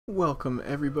Welcome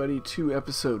everybody to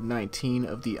episode 19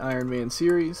 of the Ironman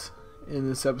series. In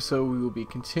this episode we will be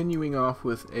continuing off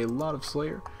with a lot of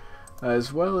Slayer,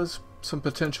 as well as some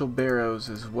potential barrows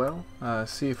as well.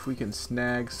 See if we can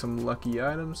snag some lucky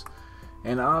items.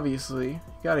 And obviously,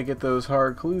 gotta get those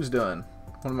hard clues done.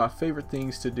 One of my favorite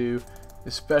things to do,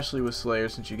 especially with Slayer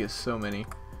since you get so many.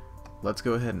 Let's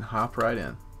go ahead and hop right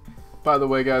in. By the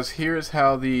way guys, here's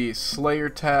how the Slayer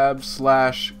tab /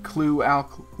 Clue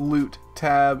Alk Loot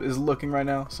tab is looking right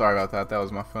now. Sorry about that, that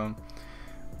was my phone.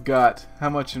 Got how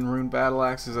much in Rune Battle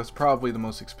Axes? That's probably the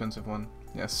most expensive one.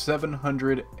 Yeah,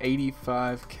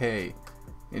 785k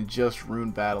in just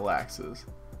Rune Battle Axes.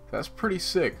 That's pretty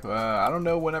sick. I don't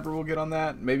know whenever we'll get on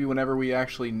that. Maybe whenever we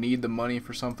actually need the money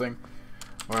for something.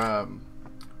 Or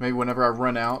maybe whenever I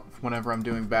run out, whenever I'm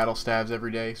doing battle stabs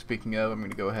every day. Speaking of, I'm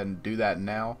going to go ahead and do that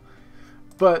now.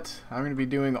 But I'm going to be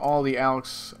doing all the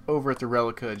alks over at the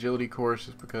Relica Agility course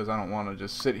just because I don't want to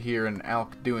just sit here and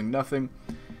alk doing nothing.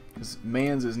 Because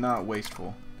Mans is not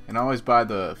wasteful. And I always buy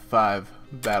the 5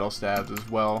 battle stabs as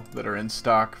well that are in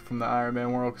stock from the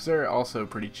Ironman world because they're also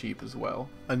pretty cheap as well.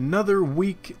 Another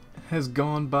week has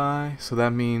gone by, so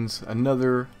that means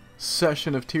another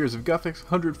session of Tears of Guthix,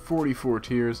 144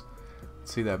 tears.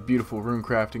 Let's see that beautiful rune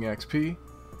crafting XP.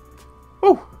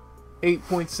 Woo!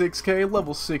 8.6k,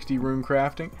 level 60 rune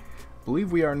crafting. I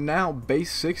believe we are now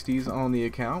base 60s on the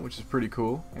account, which is pretty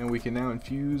cool. And we can now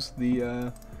infuse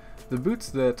the boots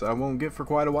that I won't get for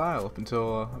quite a while, up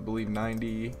until I believe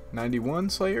 91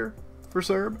 Slayer for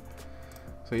Serb.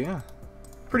 So yeah,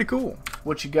 pretty cool.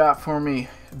 What you got for me,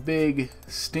 big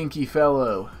stinky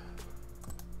fellow?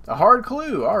 A hard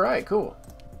clue. Alright, cool.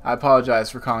 I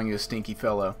apologize for calling you a stinky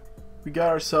fellow. We got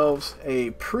ourselves a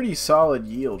pretty solid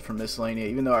yield from Miscellanea,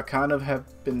 even though I kind of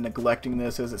have been neglecting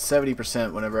this. It was at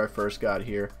 70% whenever I first got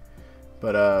here.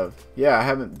 But yeah, I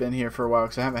haven't been here for a while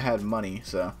because I haven't had money,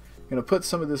 so I'm going to put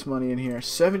some of this money in here.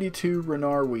 72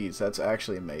 Renar weeds, that's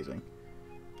actually amazing.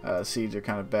 Seeds are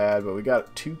kind of bad, but we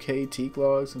got 2k teak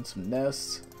logs and some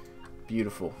nests.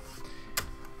 Beautiful.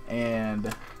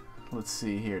 And let's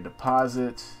see here,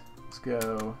 deposit, let's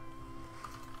go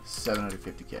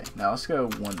 750k. Now let's go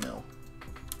 1 mil.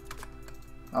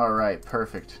 Alright,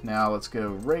 perfect. Now let's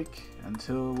go rake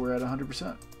until we're at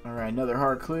 100%. Alright, another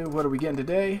hard clue. What are we getting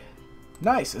today?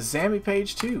 Nice, a Zammy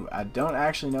page 2. I don't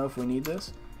actually know if we need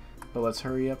this, but let's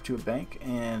hurry up to a bank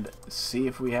and see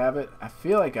if we have it. I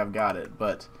feel like I've got it,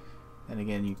 but then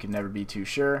again, you can never be too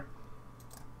sure.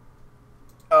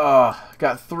 Oh,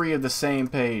 got 3 of the same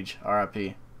page.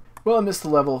 RIP. Well, I missed the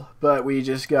level, but we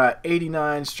just got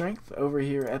 89 strength over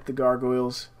here at the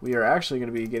Gargoyles. We are actually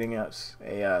going to be getting us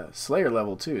a Slayer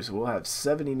level too, so we'll have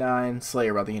 79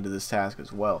 Slayer by the end of this task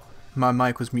as well. My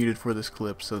mic was muted for this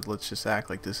clip, so let's just act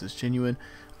like this is genuine.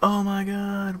 Oh my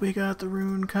god, we got the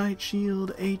Rune Kite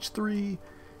Shield H3.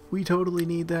 We totally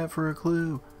need that for a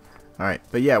clue. Alright,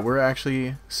 but yeah, we're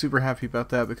actually super happy about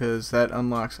that because that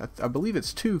unlocks, I believe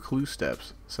it's 2 clue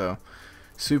steps, so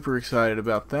super excited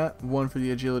about that. One for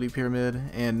the Agility Pyramid,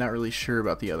 and not really sure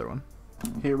about the other one.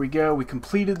 Here we go, we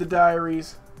completed the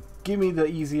diaries. Give me the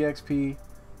easy XP,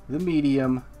 the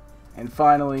medium, and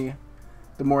finally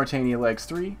the Mauritania Legs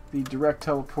 3, the direct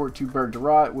teleport to Berg de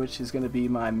Rot, which is going to be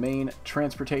my main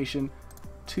transportation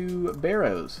to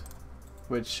Barrows,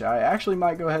 which I actually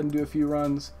might go ahead and do a few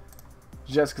runs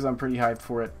just because I'm pretty hyped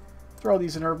for it. Throw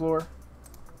these in Herblore.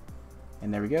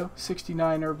 And there we go,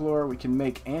 69 Herblore. We can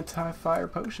make anti-fire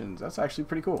potions. That's actually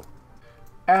pretty cool.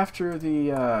 After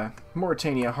the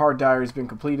Mauritania hard diary has been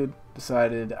completed,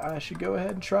 decided I should go ahead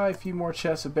and try a few more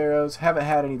chests of barrows. Haven't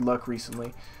had any luck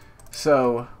recently.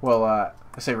 So, well, I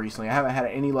say recently, I haven't had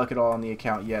any luck at all on the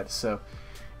account yet. So,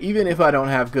 even if I don't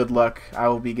have good luck, I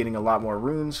will be getting a lot more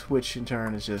runes, which in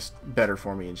turn is just better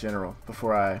for me in general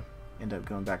before I end up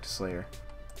going back to Slayer.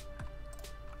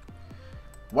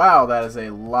 Wow, that is a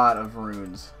lot of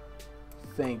runes.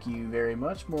 Thank you very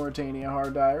much, Mauritania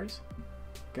Hard Diaries.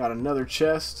 Got another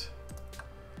chest.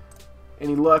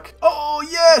 Any luck? Oh,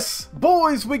 yes!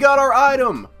 Boys, we got our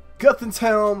item! Guthan's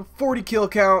Helm, 40 kill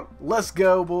count. Let's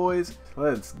go, boys.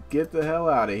 Let's get the hell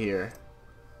out of here.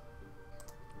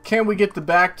 Can we get the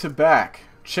back-to-back?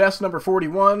 Chest number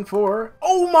 41 for...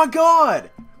 Oh my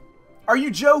god! Are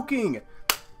you joking?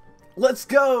 Let's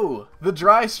go! The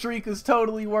dry streak is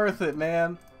totally worth it,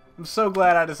 man. I'm so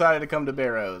glad I decided to come to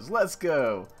Barrows. Let's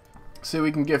go. See what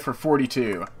we can get for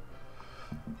 42.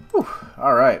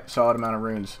 Alright, solid amount of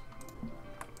runes.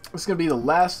 This is going to be the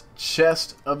last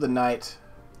chest of the night.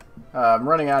 I'm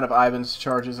running out of Ivan's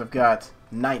charges. I've got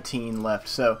 19 left,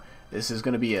 so this is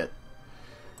going to be it.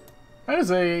 That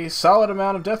is a solid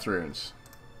amount of death runes.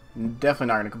 Definitely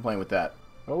not going to complain with that.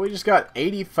 Well, we just got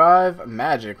 85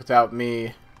 magic without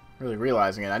me really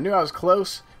realizing it. I knew I was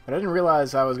close, but I didn't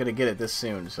realize I was going to get it this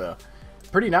soon, so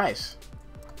pretty nice.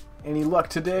 Any luck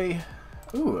today?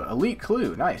 Ooh, elite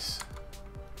clue. Nice.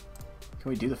 Can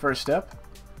we do the first step?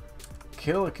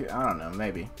 Kill a... I don't know,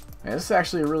 maybe. Man, this is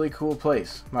actually a really cool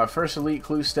place. My first elite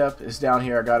clue step is down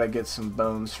here. I gotta get some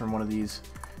bones from one of these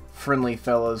friendly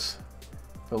fellas.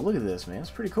 But look at this, man. It's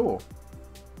pretty cool.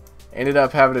 Ended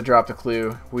up having to drop the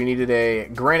clue. We needed a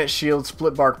granite shield,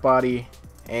 split bark body,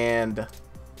 and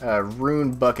a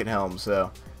rune bucket helm,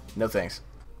 so no thanks.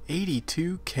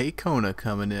 82k Kona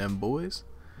coming in, boys.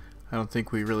 I don't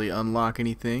think we really unlock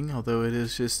anything, although it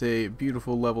is just a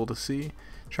beautiful level to see.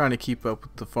 Trying to keep up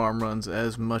with the farm runs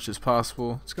as much as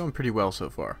possible. It's going pretty well so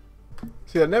far.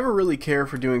 See, I never really care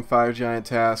for doing 5 giant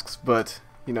tasks, but,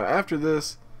 you know, after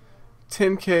this,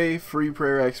 10k free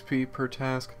prayer XP per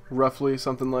task, roughly,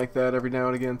 something like that every now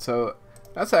and again, so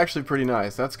that's actually pretty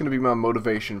nice. That's going to be my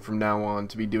motivation from now on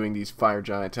to be doing these fire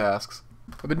giant tasks.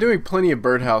 I've been doing plenty of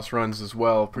birdhouse runs as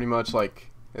well, pretty much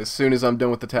like as soon as I'm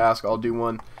done with the task, I'll do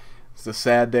one. It's a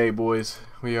sad day, boys.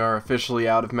 We are officially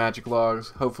out of magic logs.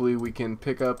 Hopefully we can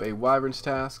pick up a wyvern's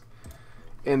task,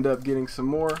 end up getting some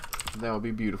more, and that will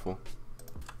be beautiful.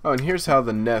 Oh, and here's how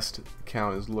the nest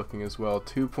count is looking as well.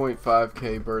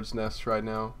 2.5k bird's nests right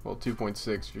now. Well, 2.6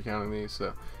 if you're counting these,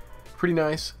 so pretty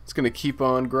nice. It's going to keep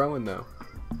on growing though.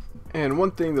 And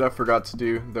one thing that I forgot to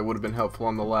do that would have been helpful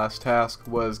on the last task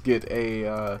was get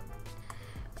a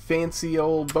fancy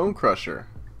old bone crusher.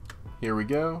 Here we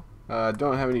go.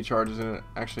 Don't have any charges in it.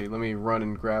 Actually, let me run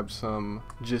and grab some.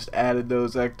 Just added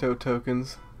those ecto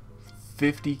tokens.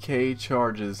 50k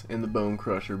charges in the bone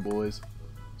crusher, boys.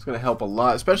 It's going to help a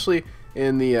lot, especially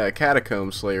in the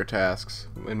catacomb slayer tasks,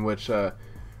 in which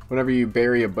whenever you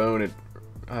bury a bone,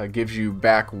 it gives you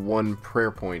back 1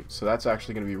 prayer point. So that's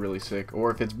actually going to be really sick.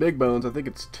 Or if it's big bones, I think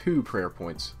it's 2 prayer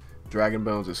points. Dragon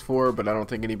bones is 4, but I don't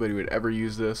think anybody would ever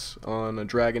use this on a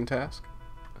dragon task.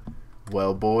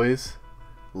 Well, boys,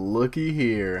 looky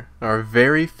here. Our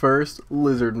very first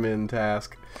lizardmen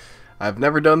task. I've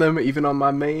never done them even on my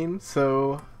main,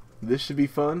 so this should be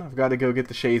fun. I've got to go get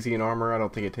the Shazian armor. I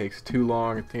don't think it takes too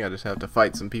long. I think I just have to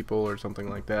fight some people or something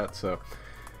like that. So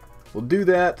we'll do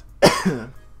that.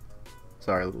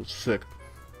 Sorry, a little sick.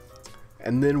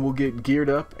 And then we'll get geared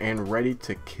up and ready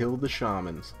to kill the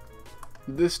shamans.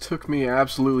 This took me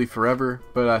absolutely forever,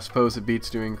 but I suppose it beats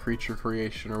doing creature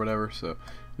creation or whatever, so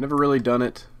never really done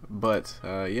it. But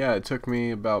yeah, it took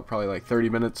me about probably like 30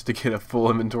 minutes to get a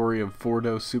full inventory of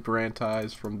 4-dose super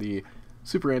antis from the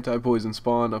super anti-poison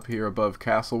spawn up here above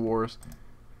Castle Wars.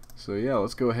 So yeah,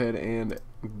 let's go ahead and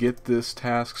get this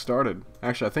task started.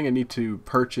 Actually, I think I need to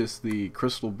purchase the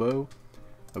crystal bow,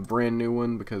 a brand new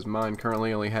one, because mine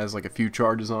currently only has like a few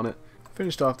charges on it.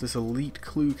 Finished off this elite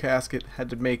clue casket, had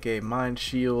to make a mind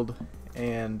shield,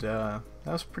 and that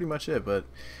was pretty much it. But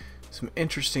some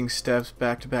interesting steps,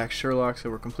 back-to-back Sherlocks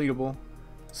that were completable.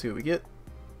 Let's see what we get.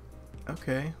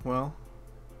 Okay, well,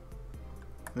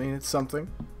 I mean, it's something.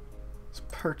 Let's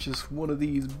purchase one of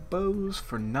these bows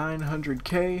for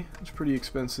 900k. It's pretty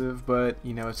expensive, but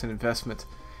you know, it's an investment.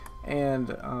 And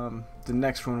the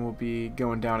next one will be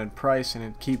going down in price, and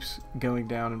it keeps going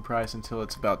down in price until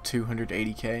it's about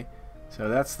 280k. So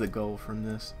that's the goal from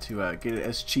this, to get it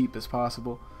as cheap as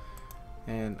possible.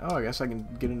 And oh, I guess I can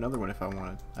get another one if I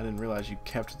wanted. I didn't realize you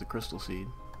kept the crystal seed.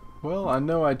 Well, I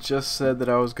know I just said that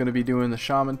I was going to be doing the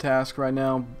shaman task right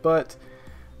now, but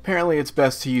apparently it's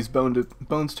best to use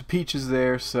bones to peaches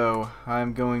there, so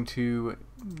I'm going to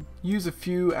use a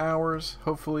few hours.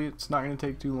 Hopefully it's not going to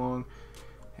take too long.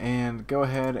 And go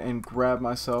ahead and grab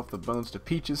myself the bones to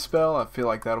peaches spell. I feel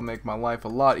like that'll make my life a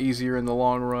lot easier in the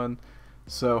long run.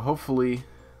 So hopefully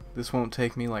this won't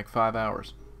take me like 5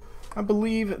 hours. I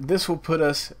believe this will put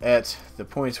us at the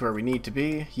points where we need to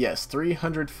be. Yes,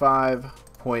 305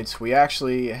 points. We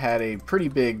actually had a pretty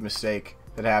big mistake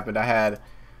that happened. I had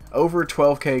over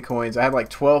 12k coins. I had like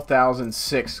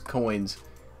 12,006 coins.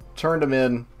 Turned them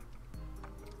in,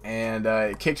 and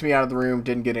it kicked me out of the room.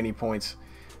 Didn't get any points.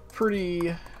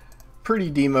 Pretty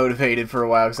demotivated for a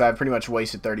while because I pretty much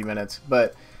wasted 30 minutes.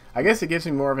 But I guess it gives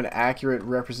me more of an accurate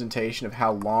representation of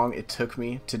how long it took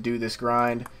me to do this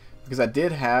grind, because I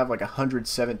did have like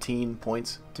 117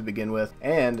 points to begin with.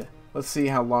 And let's see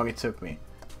how long it took me.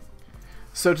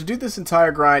 So to do this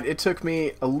entire grind, it took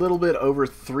me a little bit over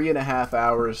 3.5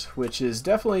 hours, which is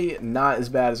definitely not as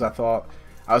bad as I thought.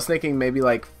 I was thinking maybe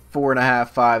like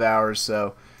 4.5, 5 hours.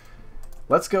 So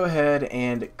let's go ahead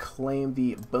and claim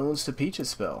the Bones to Peaches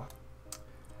spell.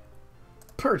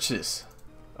 Purchase.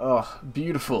 Oh,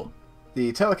 beautiful.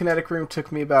 The telekinetic room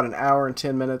took me about 1 hour and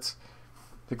 10 minutes.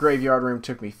 The graveyard room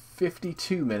took me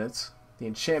 52 minutes. The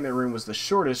enchantment room was the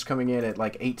shortest, coming in at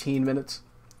like 18 minutes.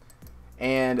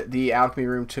 And the alchemy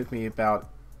room took me about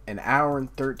an hour and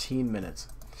 13 minutes.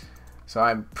 So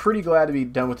I'm pretty glad to be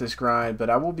done with this grind, but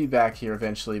I will be back here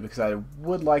eventually because I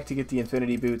would like to get the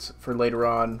infinity boots for later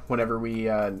on whenever we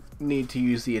need to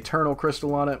use the eternal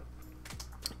crystal on it.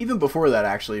 Even before that,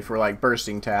 actually, for like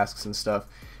bursting tasks and stuff,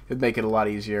 it'd make it a lot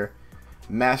easier.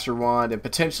 Master Wand and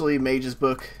potentially Mage's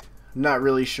Book. Not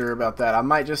really sure about that. I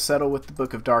might just settle with the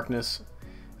Book of Darkness.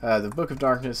 The Book of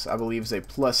Darkness, I believe, is a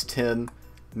plus 10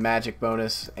 magic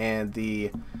bonus, and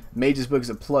the Mage's Book is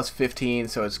a plus 15,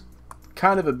 so it's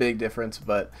kind of a big difference,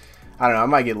 but I don't know, I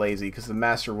might get lazy because the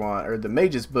Master Wand, or the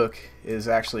Mage's Book, is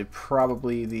actually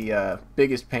probably the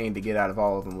biggest pain to get out of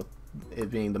all of them, with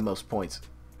it being the most points.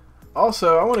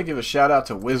 Also, I want to give a shout out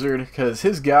to Wizard because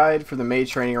his guide for the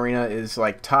Mage Training Arena is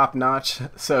like top notch.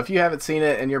 So if you haven't seen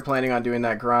it and you're planning on doing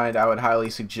that grind, I would highly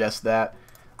suggest that.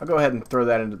 I'll go ahead and throw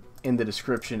that in the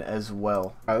description as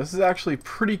well. This is actually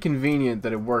pretty convenient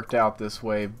that it worked out this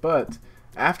way, but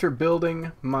after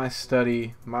building my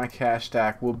study, my cash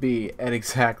stack will be at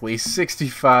exactly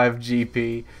 65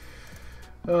 GP.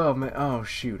 Oh man, oh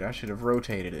shoot, I should have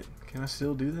rotated it. Can I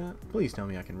still do that? Please tell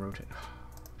me I can rotate.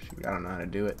 Shoot, I don't know how to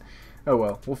do it. Oh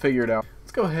well, we'll figure it out.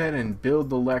 Let's go ahead and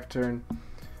build the lectern.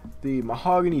 The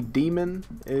Mahogany Demon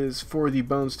is for the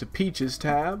Bones to Peaches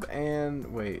tab,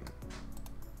 and wait.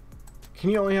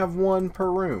 Can you only have one per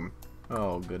room?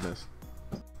 Oh goodness.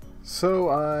 So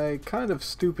I kind of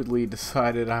stupidly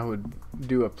decided I would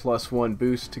do a +1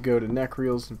 boost to go to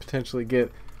Necreals and potentially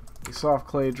get a soft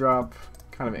clay drop.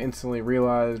 Kind of instantly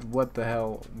realized, what the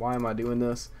hell, why am I doing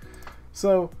this?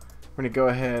 So we're going to go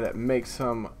ahead and make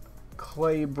some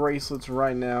clay bracelets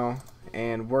right now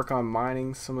and work on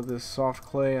mining some of this soft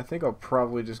clay. I think I'll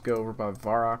probably just go over by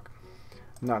Varrock.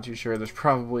 Not too sure. There's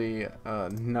probably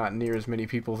not near as many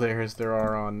people there as there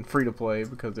are on free-to-play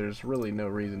because there's really no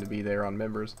reason to be there on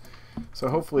members. So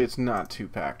hopefully it's not too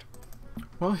packed.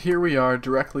 Well, here we are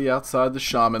directly outside the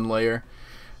Shaman layer.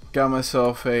 Got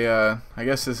myself a, I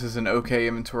guess this is an okay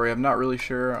inventory. I'm not really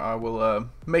sure. I will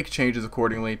make changes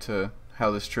accordingly to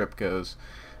how this trip goes.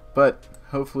 But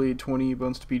hopefully 20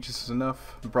 Bones to Peaches is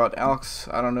enough. Brought Alex.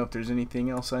 I don't know if there's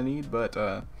anything else I need, but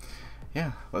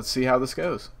yeah, let's see how this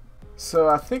goes. So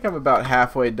I think I'm about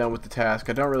halfway done with the task.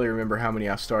 I don't really remember how many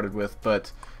I started with,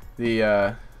 but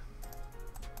the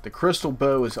crystal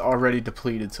bow is already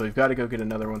depleted, so we've got to go get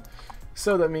another one.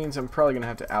 So that means I'm probably going to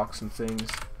have to alch some things.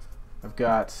 I've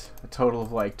got a total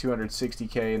of like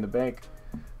 260k in the bank,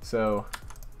 so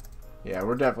yeah,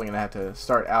 we're definitely going to have to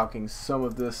start alching some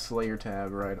of this Slayer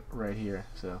tab right here.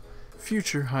 So,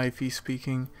 future Hyphy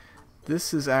speaking.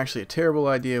 This is actually a terrible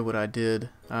idea what I did.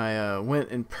 I went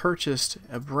and purchased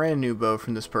a brand new bow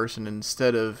from this person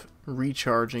instead of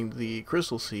recharging the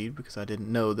crystal seed because I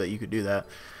didn't know that you could do that.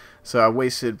 So I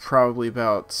wasted probably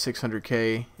about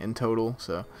 600k in total,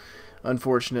 so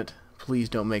unfortunate. Please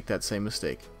don't make that same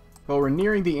mistake. Well, we're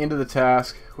nearing the end of the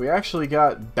task. We actually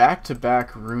got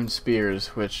back-to-back rune spears,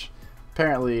 which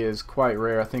apparently is quite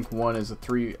rare. I think one is a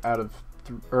 1 out of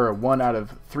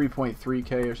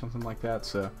 3.3k or something like that,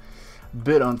 so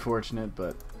bit unfortunate,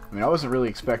 but I mean, I wasn't really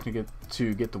expecting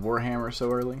to get the Warhammer so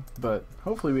early, but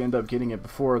hopefully we end up getting it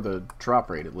before the drop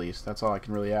rate at least. That's all I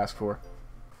can really ask for.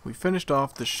 We finished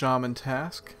off the Shaman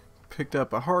task, picked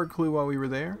up a hard clue while we were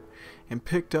there, and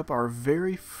picked up our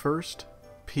very first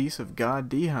piece of God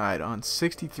D-hide on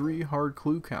 63 hard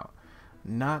clue count.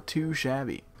 Not too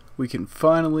shabby. We can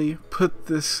finally put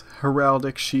this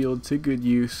heraldic shield to good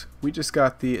use. We just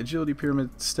got the agility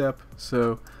pyramid step,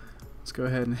 so let's go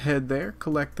ahead and head there,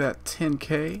 collect that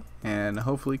 10k, and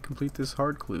hopefully complete this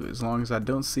hard clue. As long as I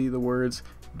don't see the words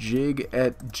jig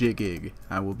et jiggig,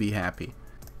 I will be happy.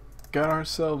 Got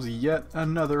ourselves yet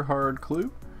another hard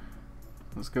clue.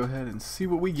 Let's go ahead and see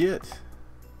what we get.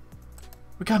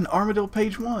 We got an Armadillo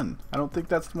page 1. I don't think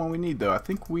that's the one we need though. I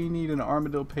think we need an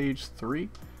Armadillo page 3.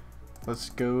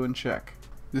 Let's go and check.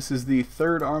 This is the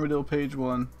third Armadillo page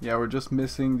 1. Yeah, we're just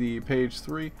missing the page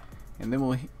 3. And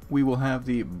then we will have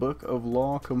the Book of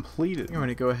Law completed. I'm going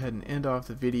to go ahead and end off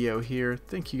the video here.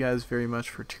 Thank you guys very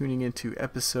much for tuning into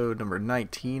episode number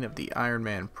 19 of the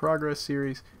Ironman Progress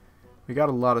series. We got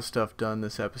a lot of stuff done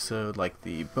this episode, like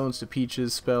the Bones to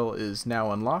Peaches spell is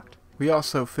now unlocked. We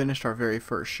also finished our very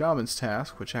first Shaman's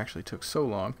task, which actually took so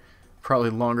long,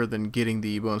 probably longer than getting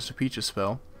the Bones to Peaches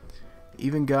spell.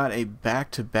 Even got a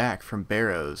back-to-back from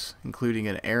Barrows, including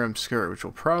an Aram skirt, which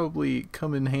will probably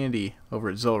come in handy over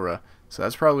at Zulrah. So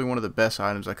that's probably one of the best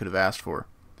items I could have asked for.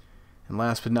 And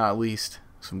last but not least,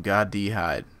 some God D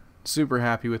hide. Super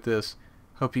happy with this.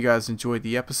 Hope you guys enjoyed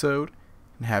the episode,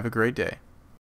 and have a great day.